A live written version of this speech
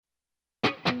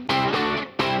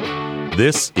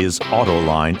This is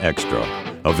Autoline Extra,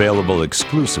 available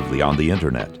exclusively on the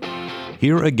internet.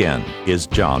 Here again is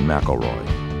John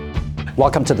McElroy.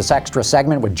 Welcome to this extra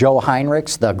segment with Joe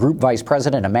Heinrichs, the Group Vice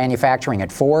President of Manufacturing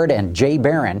at Ford, and Jay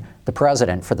Barron, the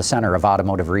President for the Center of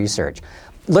Automotive Research.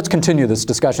 Let's continue this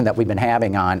discussion that we've been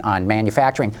having on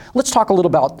manufacturing. Let's talk a little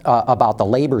about the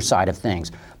labor side of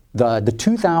things. The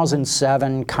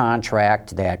 2007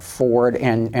 contract that Ford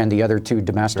and the other two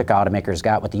domestic automakers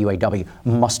got with the UAW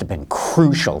must have been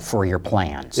crucial for your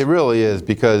plans. It really is,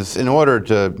 because in order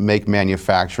to make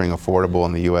manufacturing affordable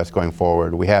in the U.S. going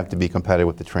forward, we have to be competitive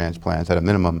with the transplants at a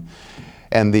minimum.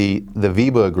 And the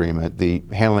VEBA agreement, the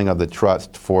handling of the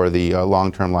trust for the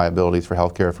long-term liabilities for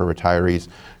healthcare for retirees,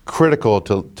 critical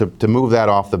to move that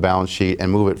off the balance sheet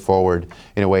and move it forward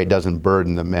in a way it doesn't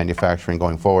burden the manufacturing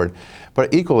going forward.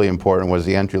 But equally important was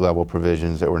the entry-level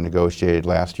provisions that were negotiated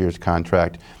last year's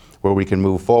contract, where we can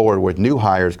move forward with new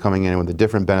hires coming in with a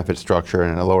different benefit structure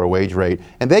and a lower wage rate,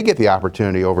 and they get the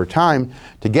opportunity over time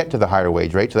to get to the higher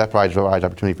wage rate, so that provides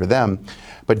opportunity for them.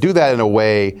 But do that in a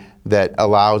way that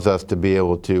allows us to be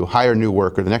able to hire new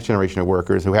workers, the next generation of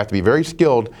workers who have to be very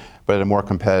skilled, but at a more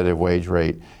competitive wage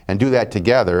rate, and do that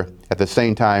together at the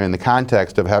same time in the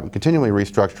context of continually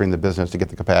restructuring the business to get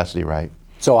the capacity right.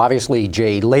 So obviously,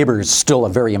 Jay, labor is still a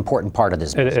very important part of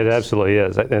this business. It absolutely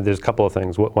is. And there's a couple of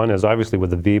things. One is obviously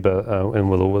with the VEBA and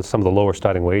with some of the lower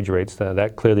starting wage rates,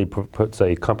 that clearly puts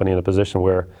a company in a position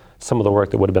where some of the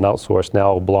work that would have been outsourced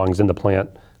now belongs in the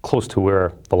plant close to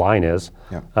where the line is.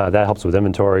 Yeah. That helps with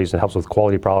inventories, it helps with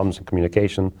quality problems and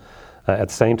communication. At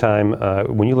the same time,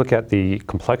 when you look at the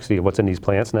complexity of what's in these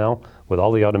plants now, with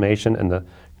all the automation and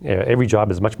every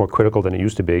job is much more critical than it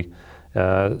used to be,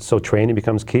 so training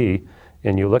becomes key.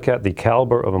 And you look at the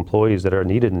caliber of employees that are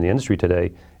needed in the industry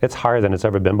today, it's higher than it's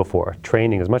ever been before.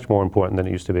 Training is much more important than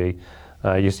it used to be.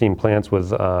 You're seeing plants with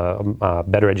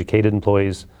better educated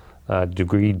employees,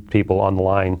 degreed people on the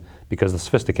line, because the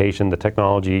sophistication, the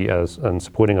technology and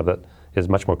supporting of it is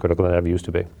much more critical than it ever used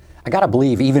to be. I got to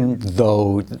believe, even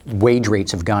though wage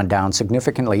rates have gone down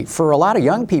significantly, for a lot of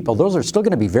young people, those are still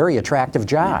going to be very attractive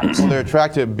jobs. Well, they're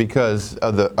attractive because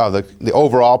of the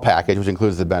overall package, which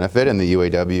includes the benefit and the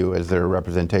UAW as their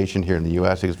representation here in the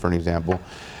U.S., for an example.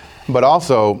 But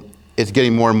also, it's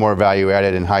getting more and more value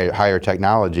added in higher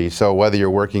technology. So whether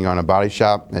you're working on a body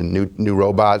shop and new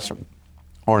robots,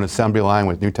 or an assembly line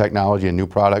with new technology and new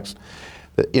products,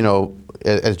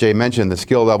 as Jay mentioned, the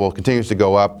skill level continues to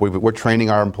go up. We're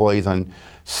training our employees on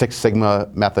Six Sigma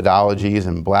methodologies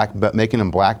and making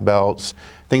them black belts,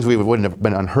 things we wouldn't have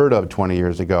been unheard of 20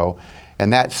 years ago.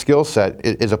 And that skill set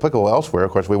is applicable elsewhere.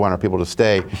 Of course, we want our people to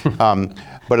stay. But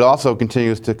it also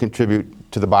continues to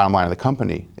contribute to the bottom line of the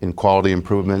company in quality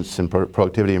improvements and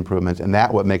productivity improvements. And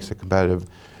that's what makes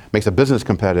a business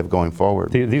competitive going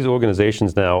forward. These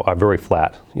organizations now are very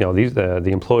flat. The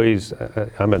employees,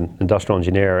 I'm an industrial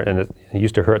engineer, and it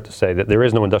used to hurt to say that there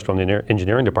is no industrial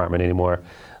engineering department anymore.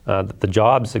 The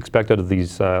jobs expected of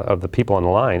the people on the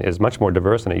line is much more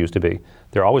diverse than it used to be.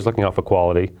 They're always looking out for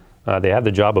quality. They have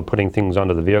the job of putting things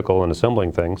onto the vehicle and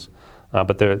assembling things.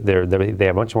 But they have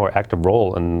a much more active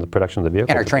role in the production of the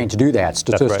vehicle. And are trained to do that,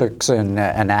 statistics and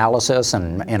analysis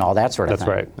and all that sort of thing.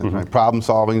 That's right. That's right.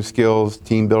 Problem-solving skills,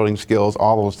 team-building skills,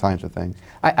 all those types of things.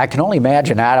 I can only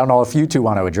imagine, I don't know if you two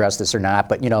want to address this or not,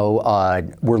 but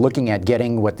we're looking at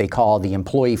getting what they call the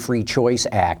Employee Free Choice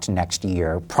Act next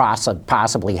year,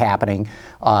 possibly happening.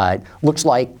 Looks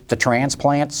like the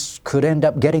transplants could end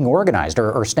up getting organized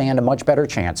or stand a much better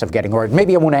chance of getting organized.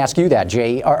 Maybe I won't ask you that,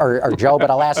 Jay or Joe,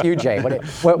 but I'll ask you, Jay.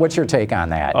 What's your take on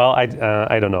that? Well,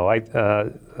 I don't know.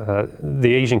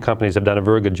 The Asian companies have done a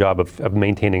very good job of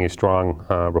maintaining a strong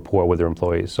rapport with their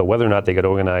employees. So whether or not they get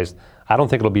organized, I don't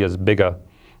think it'll be as big a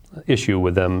issue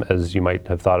with them as you might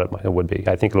have thought it would be.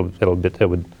 I think it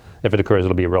would, if it occurs,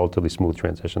 it'll be a relatively smooth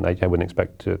transition. I wouldn't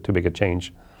expect too big a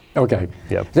change. Okay.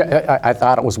 Yeah. I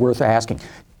thought it was worth asking.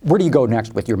 Where do you go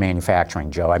next with your manufacturing,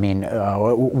 Joe? I mean,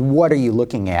 what are you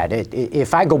looking at?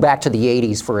 If I go back to the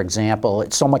 80s, for example,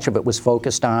 so much of it was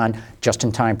focused on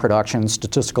just-in-time production,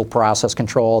 statistical process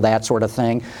control, that sort of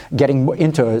thing. Getting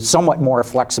into somewhat more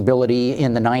flexibility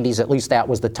in the 90s, at least that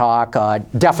was the talk.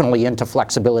 Definitely into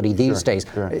flexibility these days.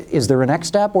 Sure. Is there a next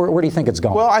step, or where do you think it's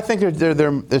going? Well, I think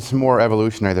it's more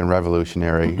evolutionary than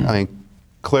revolutionary. Mm-hmm. I think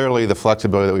clearly the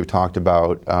flexibility that we've talked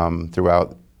about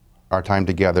throughout our time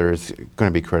together is going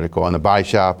to be critical in the body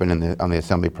shop and on the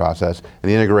assembly process,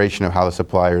 and the integration of how the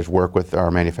suppliers work with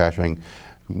our manufacturing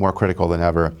more critical than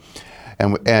ever.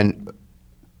 And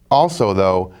also,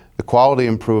 though, the quality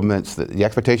improvements, the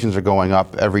expectations are going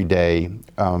up every day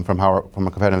from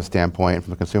a competitive standpoint,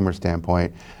 from a consumer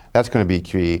standpoint. That's going to be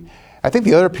key. I think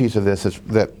the other piece of this is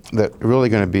that really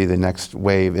going to be the next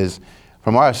wave is,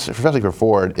 from us, especially for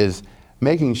Ford, is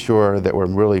making sure that we're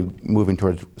really moving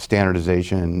towards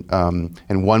standardization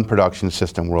and one production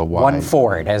system worldwide. One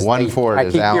Ford, as one Ford, I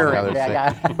as keep Alan hearing. and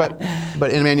others say.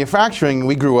 But in manufacturing,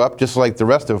 we grew up just like the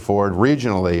rest of Ford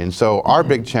regionally, and so our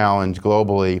big challenge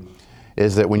globally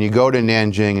is that when you go to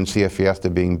Nanjing and see a Fiesta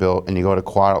being built, and you go to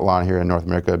Cuautitlán here in North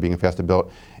America being a Fiesta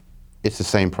built, it's the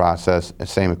same process, the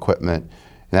same equipment,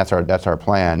 and that's our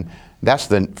plan.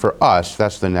 For us,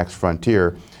 that's the next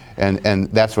frontier, and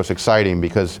that's what's exciting,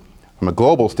 because from a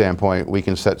global standpoint, we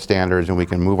can set standards and we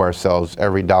can move ourselves.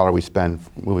 Every dollar we spend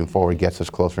moving forward gets us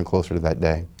closer and closer to that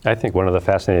day. I think one of the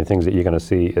fascinating things that you're going to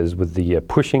see is with the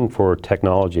pushing for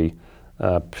technology,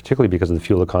 particularly because of the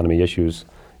fuel economy issues,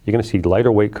 you're going to see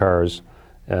lighter weight cars.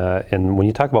 And when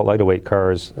you talk about lighter weight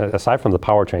cars, aside from the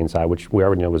powertrain side, which we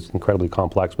already know is incredibly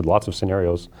complex with lots of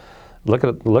scenarios, look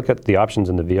at the options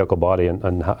in the vehicle body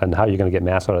and how you're going to get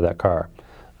mass out of that car.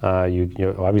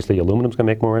 Obviously, aluminum's going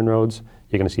to make more inroads.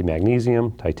 You're going to see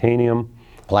magnesium, titanium,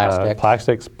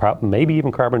 plastics, maybe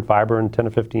even carbon fiber in 10 or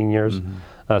 15 years.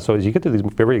 So as you get to these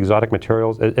very exotic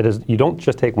materials, you don't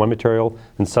just take one material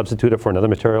and substitute it for another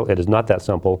material. It is not that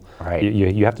simple. Right.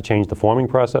 You have to change the forming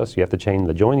process. You have to change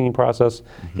the joining process.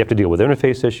 You have to deal with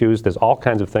interface issues. There's all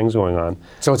kinds of things going on.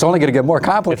 So it's only going to get more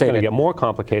complicated. It's going to get more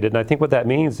complicated, and I think what that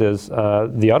means is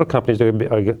the auto companies,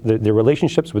 their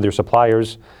relationships with their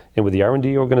suppliers and with the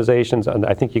R&D organizations, and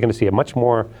I think you're going to see a much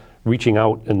more reaching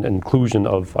out and inclusion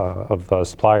of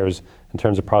suppliers in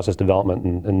terms of process development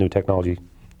and new technology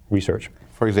research.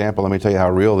 For example, let me tell you how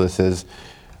real this is.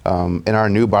 In our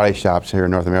new body shops here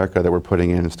in North America that we're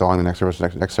installing the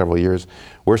next several years,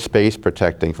 we're space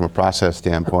protecting from a process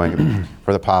standpoint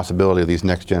for the possibility of these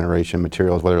next generation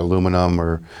materials, whether aluminum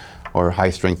or high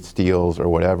strength steels or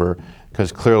whatever,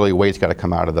 because clearly weight's got to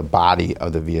come out of the body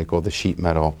of the vehicle, the sheet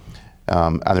metal.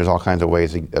 And there's all kinds of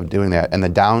ways of doing that. And the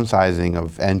downsizing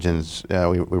of engines,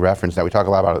 we referenced that. We talk a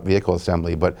lot about vehicle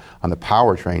assembly, but on the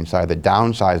powertrain side, the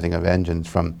downsizing of engines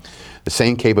from the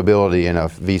same capability in a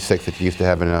V6 that you used to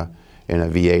have in a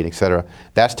V8, et cetera,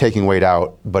 that's taking weight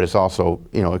out, but it's also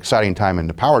exciting time in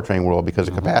the powertrain world because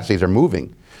the capacities are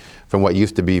moving from what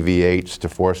used to be V8s to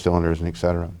 4 cylinders and et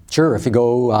cetera. Sure, if you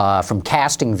go from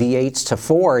casting V8s to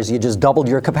 4s, you just doubled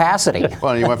your capacity.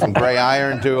 Well, you went from gray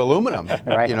iron to aluminum.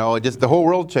 Right. Just the whole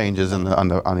world changes on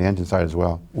the engine side as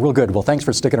well. Real good. Well, thanks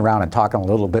for sticking around and talking a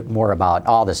little bit more about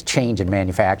all this change in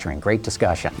manufacturing. Great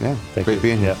discussion. Yeah, Thank great you.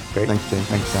 being here. Yeah, great. Thanks, Jay.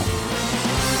 Thanks, John.